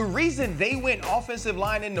 The reason they went offensive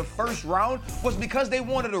line in the first round was because they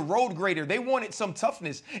wanted a road grader. They wanted some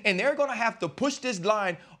toughness. And they're going to have to push this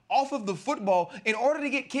line off of the football in order to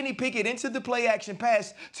get Kenny Pickett into the play-action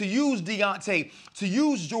pass, to use Deontay, to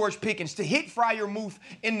use George Pickens, to hit Freiermuth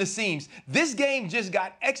in the seams. This game just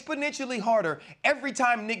got exponentially harder every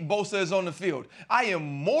time Nick Bosa is on the field. I am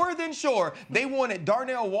more than sure they wanted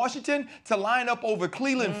Darnell Washington to line up over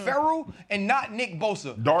Cleveland Ferrell and not Nick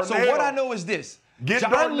Bosa. Darnell. So what I know is this. Get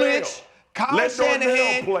John Darnell. Lynch, Kyle Let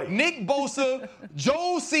Shanahan, play. Nick Bosa,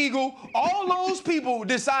 Joel Siegel, all those people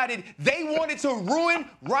decided they wanted to ruin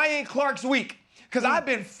Ryan Clark's week. Because I've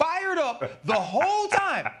been fired up the whole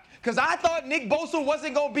time. Because I thought Nick Bosa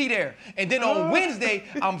wasn't going to be there. And then on Wednesday,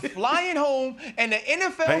 I'm flying home, and the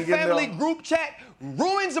NFL family group chat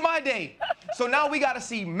ruins my day. So now we got to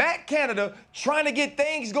see Matt Canada trying to get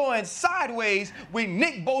things going sideways with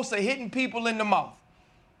Nick Bosa hitting people in the mouth.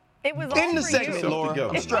 It was in all the for segment, you.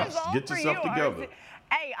 Laura. It was all Get for yourself you. together.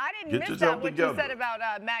 Hey, I didn't Get miss yourself that, what together. you said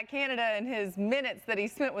about Matt Canada and his minutes that he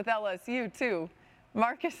spent with LSU, too.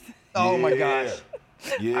 Marcus? Oh, my gosh.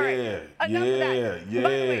 Yeah, All right, enough of that. yeah. By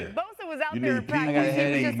the way, Bosa was out You there need practicing.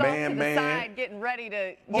 people, He was just off man, to the man. side getting ready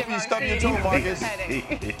to Hope give you our stub your city toe, Marcus. a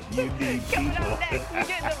headache. You need Coming people. up next, we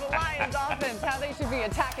get into the Lions offense, how they should be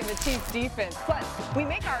attacking the Chiefs defense. Plus, we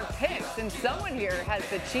make our picks, and someone here has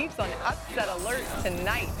the Chiefs on upset alert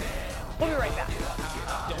tonight. We'll be right back.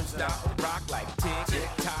 Don't stop, rock like tick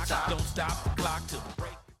tock. Don't stop the clock to break.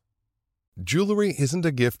 Jewelry isn't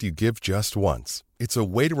a gift you give just once. It's a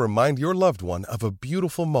way to remind your loved one of a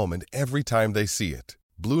beautiful moment every time they see it.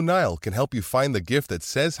 Blue Nile can help you find the gift that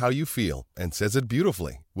says how you feel and says it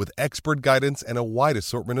beautifully, with expert guidance and a wide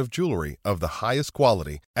assortment of jewelry of the highest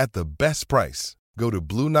quality at the best price. Go to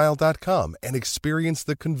BlueNile.com and experience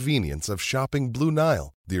the convenience of shopping Blue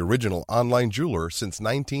Nile, the original online jeweler since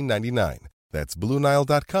 1999. That's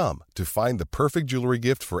BlueNile.com to find the perfect jewelry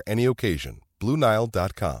gift for any occasion.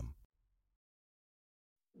 BlueNile.com.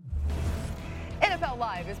 NFL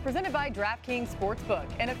Live is presented by DraftKings Sportsbook,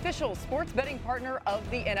 an official sports betting partner of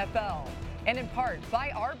the NFL. And in part by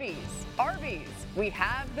Arby's. Arby's, we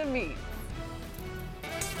have the meat.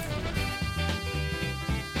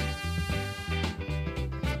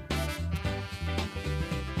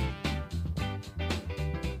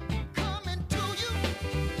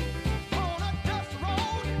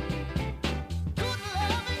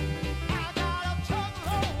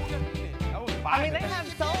 I mean, they have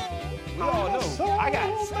soul. We all know. I got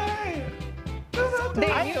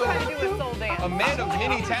Dan, you had to do a soul dance. a man of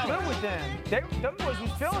many Good talents. with them. Them boys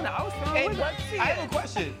was feeling it. I was feeling And it. Let's see I it. have a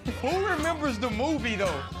question. Who remembers the movie,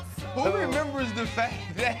 though? Who remembers the fact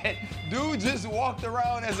that dude just walked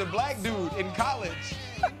around as a black dude in college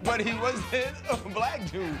but he wasn't a black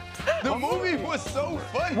dude. The movie was so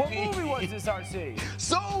funny. What movie was this, RC?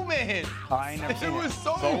 Soul Man. I ain't never seen It was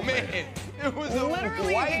Soul Man. It was a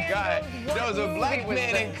Literally, white Dan guy. knows There was a what black movie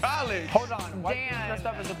man was in this. college. Hold on. White Dan. dude dressed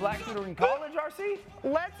up as a black dude in college, RC?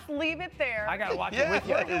 Let's leave it there. I gotta watch it Yeah. with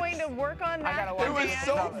you. We're going to work on that. I gotta watch It was Dan.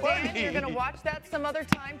 so Dan, funny. you're going to watch that some other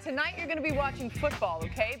time. Tonight, you're going to be watching football,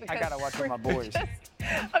 okay? I gotta watch with my boys. Just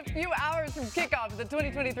a few hours from kickoff of the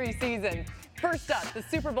 2023 season. First up, the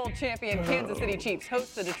Super Bowl champion Kansas City Chiefs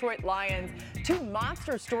host the Detroit Lions. Two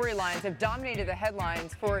monster storylines have dominated the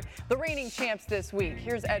headlines for the reigning champs this week.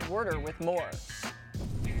 Here's Ed Werder with more.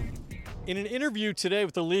 In an interview today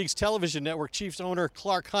with the league's television network, Chiefs owner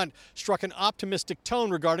Clark Hunt struck an optimistic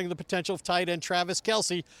tone regarding the potential of tight end Travis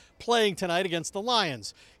Kelce playing tonight against the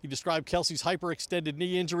Lions. He described Kelce's hyperextended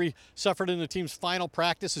knee injury suffered in the team's final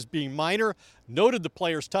practice as being minor, noted the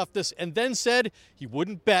player's toughness, and then said he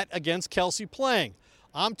wouldn't bet against Kelce playing.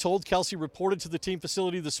 I'm told Kelce reported to the team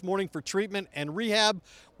facility this morning for treatment and rehab,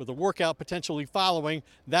 with a workout potentially following,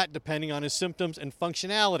 that depending on his symptoms and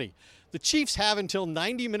functionality. The Chiefs have until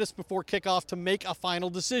 90 minutes before kickoff to make a final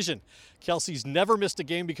decision. Kelce's never missed a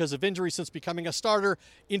game because of injury since becoming a starter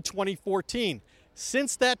in 2014.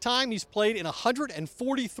 Since that time, he's played in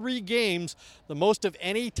 143 games, the most of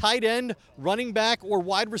any tight end, running back, or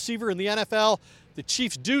wide receiver in the NFL. The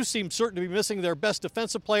Chiefs do seem certain to be missing their best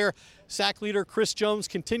defensive player. Sack leader Chris Jones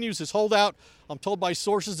continues his holdout. I'm told by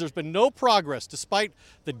sources there's been no progress despite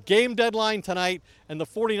the game deadline tonight and the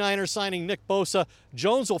 49ers signing Nick Bosa.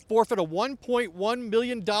 Jones will forfeit a $1.1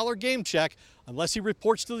 million game check unless he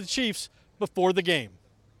reports to the Chiefs before the game.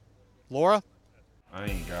 Laura? I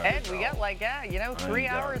ain't got Ed, it. we got 3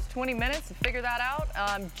 hours, 20 minutes to figure that out.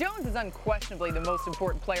 Jones is unquestionably the most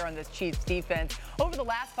important player on this Chiefs defense. Over the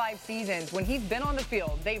last 5 seasons, when he's been on the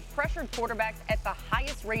field, they've pressured quarterbacks at the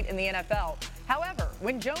highest rate in the NFL. However,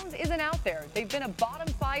 when Jones isn't out there, they've been a bottom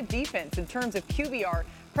 5 defense in terms of QBR,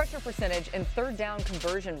 pressure percentage, and third down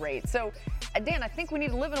conversion rate. So, Dan, I think we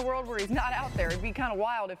need to live in a world where he's not out there. It'd be kind of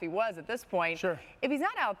wild if he was at this point. Sure. If he's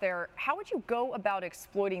not out there, how would you go about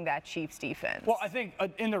exploiting that Chiefs defense? Well, I think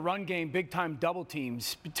in the run game, big-time double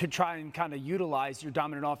teams to try and kind of utilize your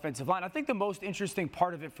dominant offensive line. I think the most interesting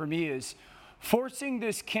part of it for me is forcing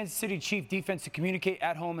this Kansas City Chief defense to communicate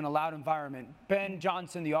at home in a loud environment. Ben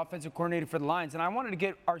Johnson, the offensive coordinator for the Lions, and I wanted to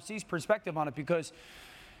get RC's perspective on it because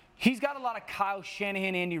he's got a lot of Kyle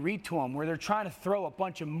Shanahan, Andy Reid to him, where they're trying to throw a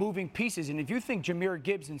bunch of moving pieces. And if you think Jahmyr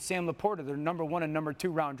Gibbs and Sam Laporta, their number 1 and number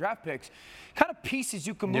 2 round draft picks, kind of pieces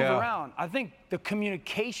you can move around. I think the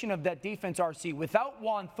communication of that defense, RC, without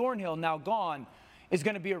Juan Thornhill now gone, is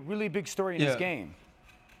going to be a really big story in this game.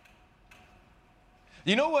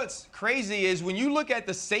 You know what's crazy is when you look at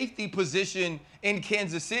the safety position in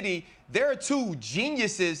Kansas City, there are 2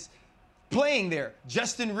 geniuses playing there.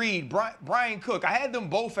 Justin Reed, Brian Cook. I had them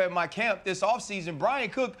both at my camp this offseason. Brian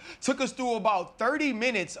Cook took us through about 30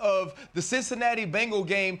 minutes of the Cincinnati Bengal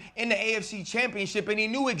game in the AFC Championship, and he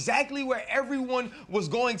knew exactly where everyone was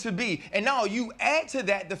going to be. And now you add to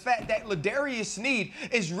that the fact that Ladarius Sneed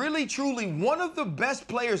is really, truly one of the best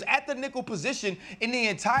players at the nickel position in the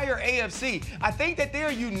entire AFC. I think that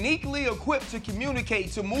they're uniquely equipped to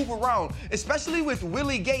communicate, to move around, especially with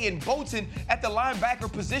Willie Gay and Bolton at the linebacker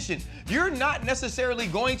position. You're not necessarily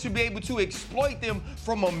going to be able to exploit them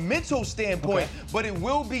from a mental standpoint, but it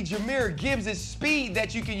will be Jahmyr Gibbs' speed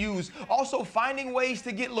that you can use. Also finding ways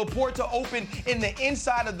to get Laporta open in the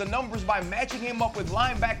inside of the numbers by matching him up with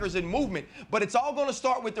linebackers and movement. But it's all going to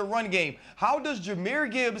start with the run game. How does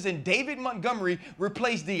Jahmyr Gibbs and David Montgomery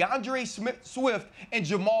replace DeAndre Swift and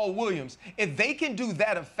Jamal Williams? If they can do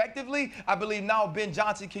that effectively, I believe now Ben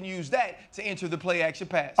Johnson can use that to enter the play-action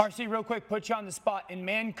pass. RC, real quick, put you on the spot. In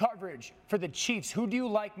man coverage for the Chiefs, who do you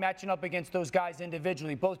like matching up against those guys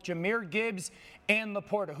individually, both Jahmyr Gibbs and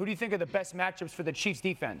Laporta? Who do you think are the best matchups for the Chiefs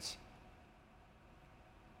defense?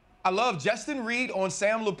 I love Justin Reed on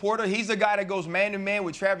Sam Laporta. He's a guy that goes man-to-man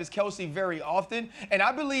with Travis Kelce very often. And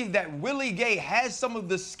I believe that Willie Gay has some of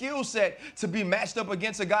the skill set to be matched up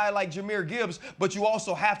against a guy like Jahmyr Gibbs, but you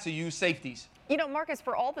also have to use safeties. You know, Marcus,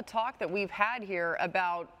 for all the talk that we've had here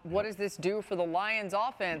about what does this do for the Lions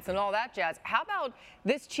offense and all that jazz, how about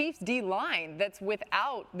this Chiefs D-line that's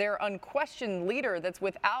without their unquestioned leader, that's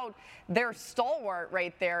without their stalwart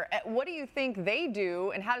right there? What do you think they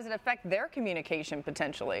do, and how does it affect their communication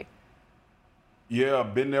potentially? Yeah,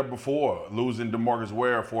 I've been there before, losing DeMarcus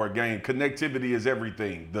Ware for a game. Connectivity is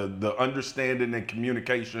everything. The understanding and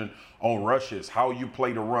communication on rushes, how you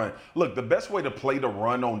play the run. Look, the best way to play the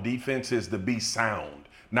run on defense is to be sound.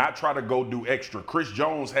 not try to go do extra. Chris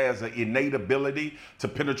Jones has an innate ability to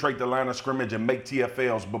penetrate the line of scrimmage and make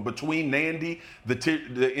TFLs. But between Nandy,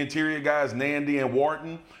 the interior guys, Nandy and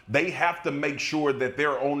Wharton, they have to make sure that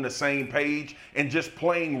they're on the same page and just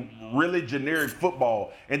playing really generic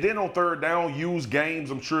football. And then on third down, use games.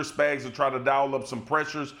 I'm sure Spags will try to dial up some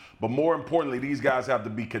pressures. But more importantly, these guys have to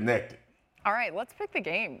be connected. All right, let's pick the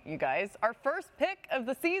game, you guys. Our first pick of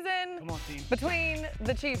the season between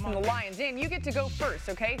the Chiefs and the Lions. Dan, you get to go first,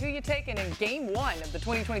 okay? Who you taking in game 1 of the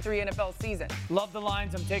 2023 NFL season? Love the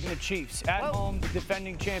Lions. I'm taking the Chiefs. At home, the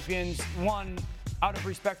defending champions. 1, out of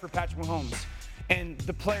respect for Patrick Mahomes and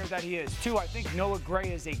the player that he is. 2, I think Noah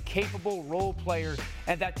Gray is a capable role player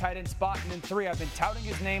at that tight end spot. And then 3, I've been touting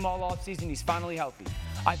his name all offseason. He's finally healthy.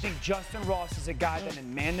 I think Justin Ross is a guy that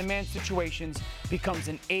in man-to-man situations becomes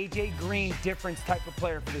an A.J. Green difference type of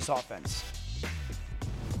player for this offense.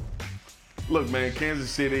 Look, man,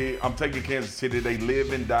 Kansas City, I'm taking Kansas City. They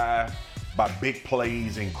live and die by big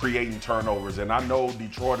plays and creating turnovers. And I know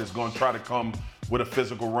Detroit is going to try to come with a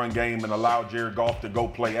physical run game and allow Jared Goff to go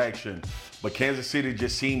play action. But Kansas City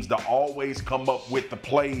just seems to always come up with the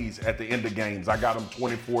plays at the end of games. I got them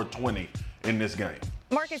 24-20 in this game.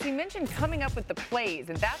 Marcus, you mentioned coming up with the plays,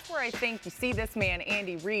 and that's where I think you see this man,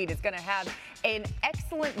 Andy Reid, is going to have an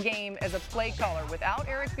excellent game as a play caller. Without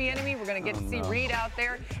Eric Bieniemy, we're going to get to see Reid out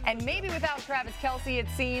there, and maybe without Travis Kelce, it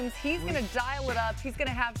seems, he's going to dial it up. He's going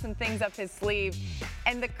to have some things up his sleeve,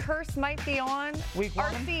 and the curse might be on. Week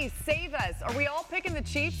 1. RC, save us. Are we all picking the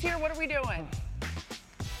Chiefs here? What are we doing?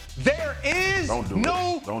 There is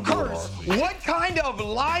no curse. What kind of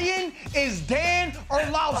lion is Dan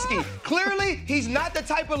Orlovsky? Clearly, he's not the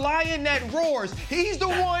type of lion that roars. He's the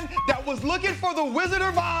one that was looking for the Wizard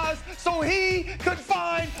of Oz so he could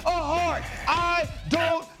find a heart. I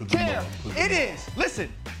don't care. It is.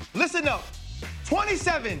 Listen up.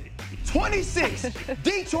 27-26,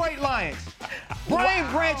 Detroit Lions.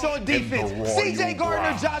 Brian Branch on defense. C.J.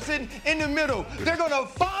 Gardner-Johnson in the middle. They're going to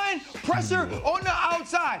find pressure on the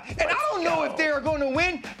outside. And I don't know if they're going to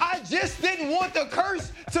win. I just didn't want the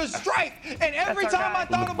curse to strike. And every time I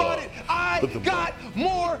thought about it, I got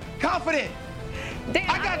more confident.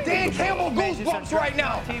 I got Dan Campbell goosebumps right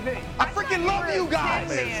now. I freaking love you guys.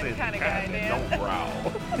 Kind of guy, Dan. Don't growl.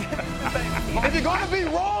 If you're going to be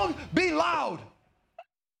wrong, be loud.